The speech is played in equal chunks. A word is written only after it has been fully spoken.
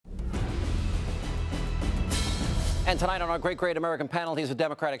And tonight on our Great American panel, he's a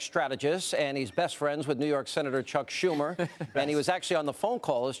Democratic strategist, and he's best friends with New York Senator Chuck Schumer. And he was actually on the phone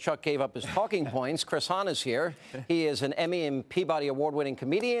call as Chuck gave up his talking points. Chris Hahn is here. He is an Emmy and Peabody Award-winning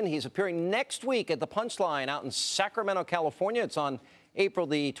comedian. He's appearing next week at the Punchline out in Sacramento, California. It's on April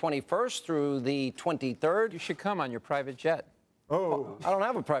the 21st through the 23rd. You should come on your private jet. Oh, I don't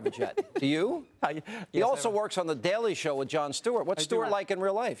have a private jet. Do you? He also works on The Daily Show with Jon Stewart. What's Stewart like in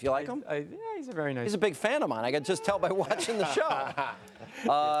real life? You like him? Yeah, he's a very nice. He's a big fan of mine. I can just tell by watching the show.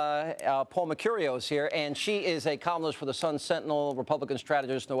 Paul Mecurio is here, and she is a columnist for the Sun Sentinel. Republican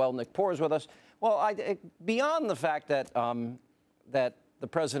strategist Noelle Nick-Poor is with us. Well, beyond the fact that that the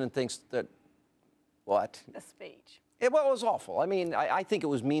president thinks that what? The speech. Well, it was awful. I mean, I think it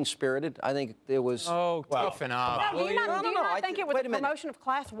was mean-spirited. I think it was... Oh, toughen up. No, do you not think it was a promotion of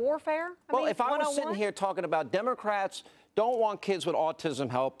class warfare? Well, if I was sitting here talking about Democrats don't want kids with autism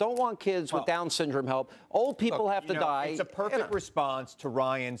help, don't want kids with Down syndrome help, old people have to die. It's a perfect response to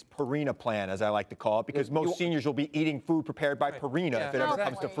Ryan's Purina plan, as I like to call it, because most seniors will be eating food prepared by Purina if it ever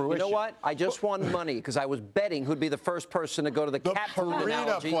comes to fruition. You know what? I just won money because I was betting who'd be the first person to go to the cat food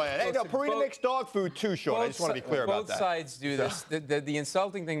analogy. Plan. Hey, no, Purina makes dog food too, Sean. I just want to be clear about that. Both sides do this. The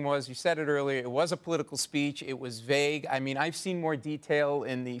insulting thing was, you said it earlier, it was a political speech. It was vague. I mean, I've seen more detail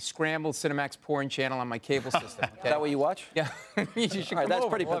in the scrambled Cinemax porn channel on my cable system. Okay? Is that what you watch? Yeah. You should All right, that's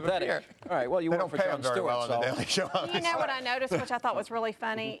pretty pathetic. All right, well, you work for Jon Stewart. Well on the Daily Show. You know what I noticed, which I thought was really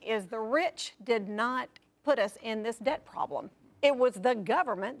funny, is the rich did not put us in this debt problem. It was the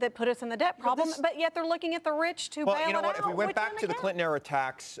government that put us in the debt problem, but yet they're looking at the rich to bail it out. Well, you know what? If we went back to the Clinton-era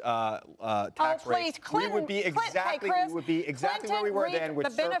tax rates, we would be exactly where we were then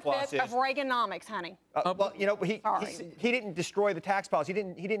with surpluses. The benefit of Reaganomics, honey. Well, you know, he didn't destroy the tax policy.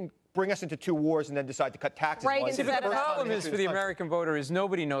 He didn't bring us into 2 wars and then decide to cut taxes. The problem is for the American voter is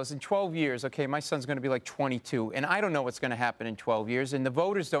nobody knows. In 12 years, okay, my son's going to be like 22, and I don't know what's going to happen in 12 years, and the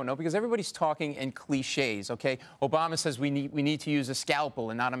voters don't know because everybody's talking in cliches, okay? Obama says we need to use a scalpel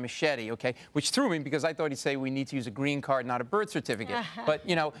and not a machete, okay? Which threw me because I thought he'd say we need to use a green card, not a birth certificate. But,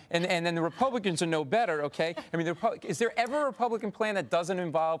 you know, and then the Republicans are no better, okay? I mean, is there ever a Republican plan that doesn't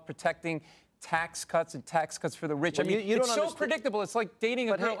involve protecting tax cuts and tax cuts for the rich? Well, I mean, it's so predictable. It's like dating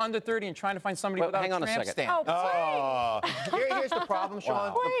a girl under 30 and trying to find somebody without a tramp stamp. Here's the problem,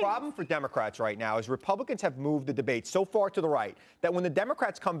 Sean. The problem for Democrats right now is Republicans have moved the debate so far to the right that when the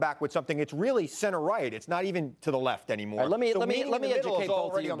Democrats come back with something, it's really center-right. It's not even to the left anymore. Let me educate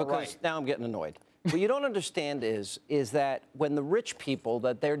both of you because now I'm getting annoyed. What you don't understand is that when the rich people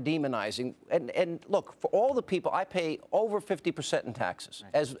that they're demonizing, and look, for all the people, I pay over 50% in taxes.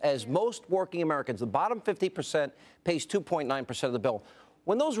 As most working Americans, the bottom 50% pays 2.9% of the bill.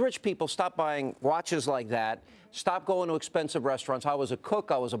 When those rich people stop buying watches like that, stop going to expensive restaurants, I was a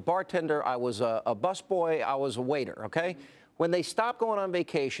cook, I was a bartender, I was a busboy, I was a waiter, okay? When they stop going on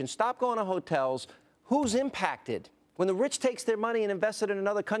vacation, stop going to hotels, who's impacted? When the rich takes their money and invest it in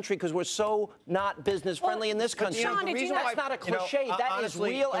another country because we're so not business friendly in this country. Sean, that's not a cliche. That is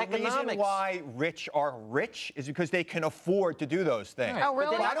real economics. The reason why rich are rich is because they can afford to do those things. Oh,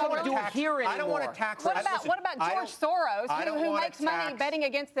 really? I don't want to do it here anymore. I don't want to tax. What about George Soros, who makes money betting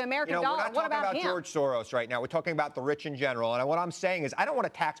against the American dollar? We're not talking about George Soros right now. We're talking about the rich in general. And what I'm saying is I don't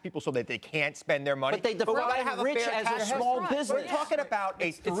want to tax people so that they can't spend their money. But they define rich as a small business. We're talking about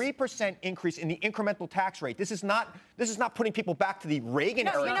a 3% increase in the incremental tax rate. This is not putting people back to the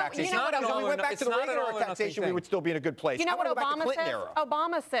Reagan-era taxation. If we went back to the Reagan-era taxation, we would still be in a good place. You know what Obama says?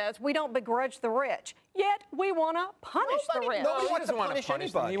 Obama says we don't begrudge the rich, yet we want to punish the rich. Nobody wants to punish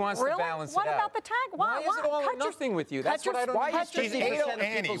anybody. He wants to balance it out. What about the tax? Why is it all or nothing with you? That's what I don't understand. She's 50%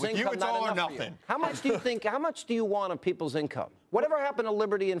 of people's income not enough for you? How much do you think? How much do you want of people's income? Whatever happened to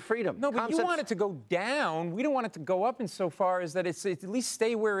liberty and freedom? No, but you want it to go down. We don't want it to go up insofar as that it's at least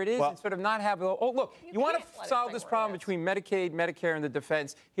stay where it is and sort of not have look, you want to solve this problem between Medicaid, Medicare, and the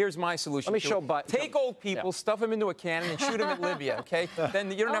defense. Here's my solution. Let me show take old people, stuff them into a cannon, and shoot them at Libya, okay? Then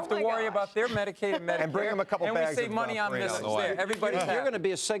you don't have to worry about their Medicaid and Medicare. And bring them a couple bags and we save money on missiles there. Everybody's You're going to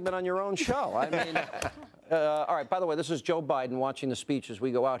be a segment on your own show. I mean... all right, by the way, this is Joe Biden watching the speech as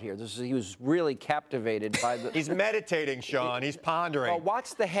we go out here. He was really captivated by the... He's meditating, Sean. He's pondering. Well,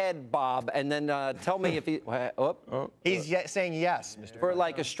 watch the head, Bob, and then tell me if he... He's saying yes, Mr. For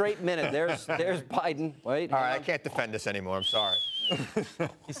like a straight minute. There's Biden. Wait. All right, I can't defend this anymore. I'm sorry.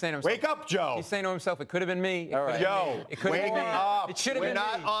 He's saying to himself, wake up, Joe. He's saying to himself, it could have been me. All right. Joe, wake up. It should have been me.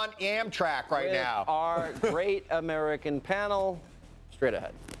 We're not on Amtrak right now. Our great American panel, straight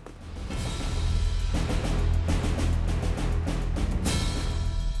ahead.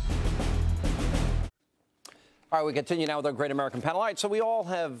 All right, we continue now with our Great American Panel. All right, so we all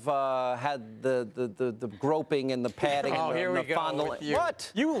have had the groping and the padding and here we the go fondling. with you.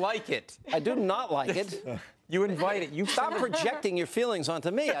 What? You like it. I do not like it. You invite it. You Stop projecting your feelings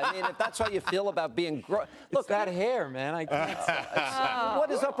onto me. I mean, if that's how you feel about being look, that hair, man. I can't. What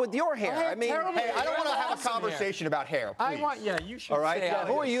is up with your hair? I mean, hey, I don't want to have a conversation about hair. Please. You should. All right? Stay out of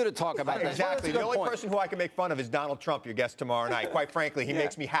who are this. you to talk about that? Exactly. The only person who I can make fun of is Donald Trump, your guest tomorrow night. Quite frankly, he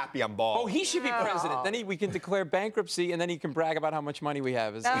makes me happy I'm bald. Oh, he should be president. Then we can declare bankruptcy, and then he can brag about how much money we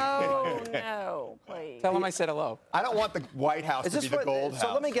have. Oh, no, please. Tell him I said hello. I don't want the White House to be the gold house.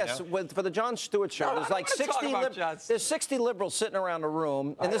 So let me guess. You know? For the Jon Stewart show, there's like 60 liberals sitting around a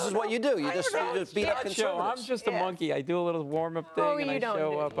room, and this is what you do. You just beat up conservatives. I'm just a monkey. I do a little warm-up thing, and I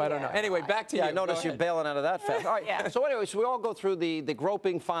show up. I don't know. Anyway, back to you. I noticed you're bailing out of that fast. All right. So anyway, so we all go through the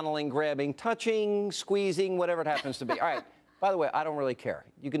groping, fondling, grabbing, touching, squeezing, whatever it happens to be. All right. By the way, I don't really care.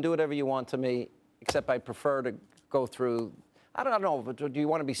 You can do whatever you want to me, except I prefer to go through. I don't know, but do you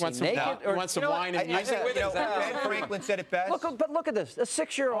want to be seen naked? Or want some wine and music with it? Ben Franklin said it best. But look at this. A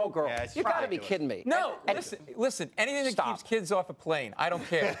 6-year-old girl. Yeah, You got to be kidding me. No, listen. Anything that keeps kids off a plane, I don't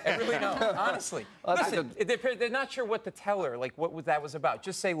care. I really don't. Honestly, listen. They're not sure what to tell her, like what that was about.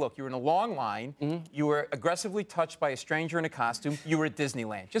 Just say, look, you were in a long line. You were aggressively touched by a stranger in a costume. You were at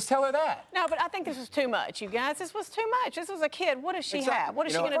Disneyland. Just tell her that. No, but I think this was too much, you guys. This was too much. This was a kid. What does she have? What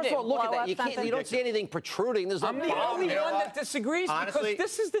is she going to do? First of all, look at that. Blow up You don't see anything protruding. There's I'm the only one that disagrees because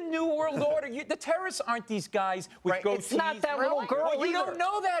this is the new world order. The terrorists aren't these guys with goatees. It's not that little girl Well, you don't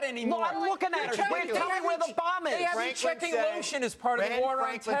know that anymore. No, I'm looking at her. Tell me where the bomb is. They have you checking lotion as part of the war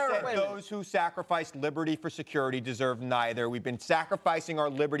on terror. Said those who sacrifice liberty for security deserve neither. We've been sacrificing our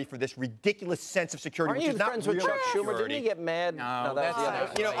liberty for this ridiculous sense of security, Aren't which you is not friends real with Chuck Schumer? security. Didn't he get mad? No, that's the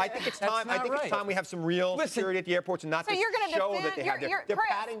other. You know, I think it's time. I think it's time we have some real security at the airports and not So this you're gonna show defend, that they have. They're Chris,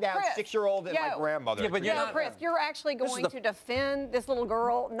 patting down Chris, 6-year-old and my yo. grandmother. Yeah, but you're not. Chris, you're actually going to defend this little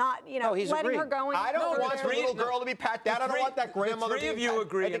girl, not letting her go in. I don't want the little girl to be pat down. I don't want that grandmother. The three of you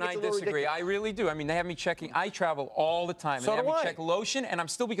agree, and I disagree. I really do. I mean, they have me checking. I travel all the time, and they have me check lotion, and I'm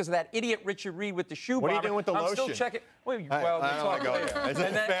still, because of that idiot Richard Reed with the shoe bomber. What are you doing with the lotion? I'm still checking. Well, I don't want to go there. It's a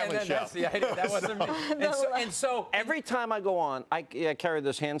family show. That wasn't me. And so every time I go on, I carry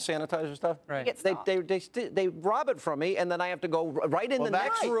this hand sanitizer stuff. Right. They rob it from me, and then I have to go right in the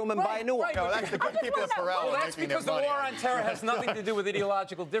next room and buy a new one. No, that's the good people at Pharrell. Well, that's because the war on terror has nothing to do with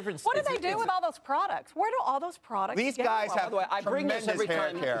ideological difference. What do they do with all those products? Where do all those products These guys have I bring this every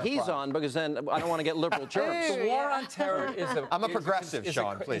time he's on because then I don't want to get liberal germs. The war on terror is a... I'm a progressive,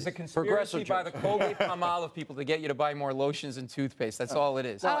 Sean, please. It's a conspiracy by the Colgate-Palmolive people to get you to buy more lotions and toothpaste. That's all it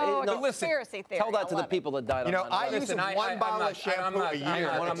is. Conspiracy theory. Tell that to the people that died on 9/11. I use one bottle of shampoo a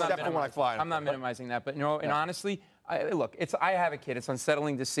year, except for when I fly. I'm not minimizing that, but and honestly, look, I have a kid. It's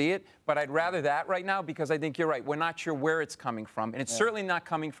unsettling to see it, but I'd rather that right now because I think you're right. We're not sure where it's coming from, and it's certainly not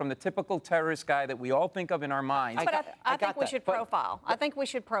coming from the typical terrorist guy that we all think of in our minds. But I think we should profile. I think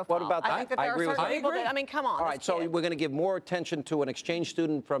a profile. I think that there are certain people that, I mean, come on. All right, so we're going to give more attention to an exchange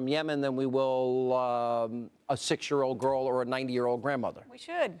student from Yemen than we will a 6-year-old girl or a 90-year-old grandmother. We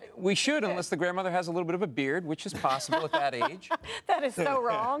should. We should, unless the grandmother has a little bit of a beard, which is possible at that age. That is so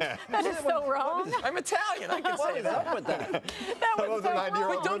wrong. That is so wrong. I'm Italian. I can say that. With that? That was so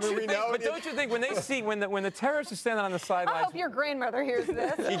wrong. But don't you think when they see when the terrorists are standing on the sidelines? I hope your grandmother hears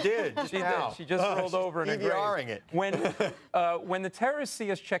this. She did. She did. She just rolled over in a grave. DVRing it. When the terrorists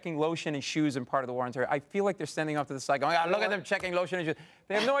see us checking lotion and shoes in part of the war on terror, I feel like they're standing off to the side going, oh, look at them checking lotion and shoes.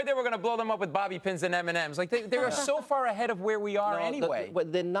 They have no idea we're going to blow them up with bobby pins and M&Ms. Like they are so far ahead of where we are anyway.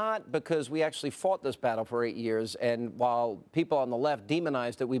 They're not, because we actually fought this battle for 8 years, and while people on the left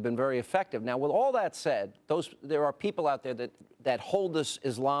demonized it, we've been very effective. Now, with all that said, there are people out there that hold this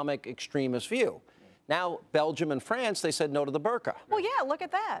Islamic extremist view. Now, Belgium and France, they said no to the burqa. Well, yeah, look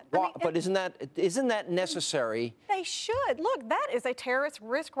at that. But isn't that necessary? They should. Look, that is a terrorist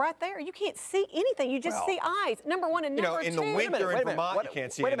risk right there. You can't see anything. You just see eyes. Number one, and number two. In the winter in Vermont, you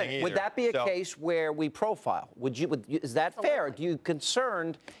can't see anything either. Would that be a case where we profile? Is that fair? Do you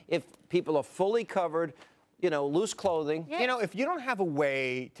concerned if people are fully covered? Loose clothing. Yeah. If you don't have a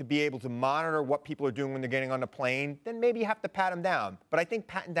way to be able to monitor what people are doing when they're getting on the plane, then maybe you have to pat them down. But I think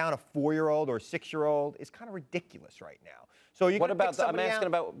patting down a 4-year-old or a 6-year-old is kind of ridiculous right now. So you what about? I'm asking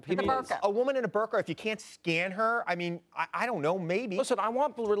about people. A woman in a burqa. If you can't scan her, I mean, I don't know. Maybe. Listen, I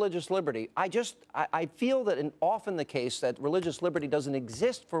want religious liberty. I feel that often the case that religious liberty doesn't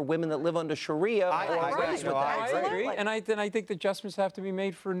exist for women that live under Sharia. I agree. And I think the adjustments have to be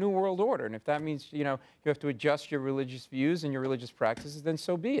made for a new world order. And if that means, you have to adjust your religious views and your religious practices, then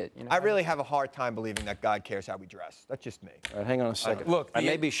so be it. I really have a hard time believing that God cares how we dress. That's just me. All right, hang on a second. Look, I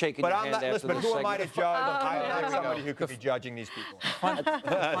may be shaking your hand after but this who am I to segment. judge? I'm somebody who could be judging these people.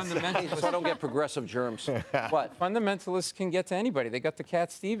 So I don't get progressive germs. What? Fundamentalists can get to anybody. They got to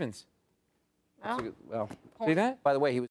Cat Stevens. Oh. Well, see that? by the way, he was.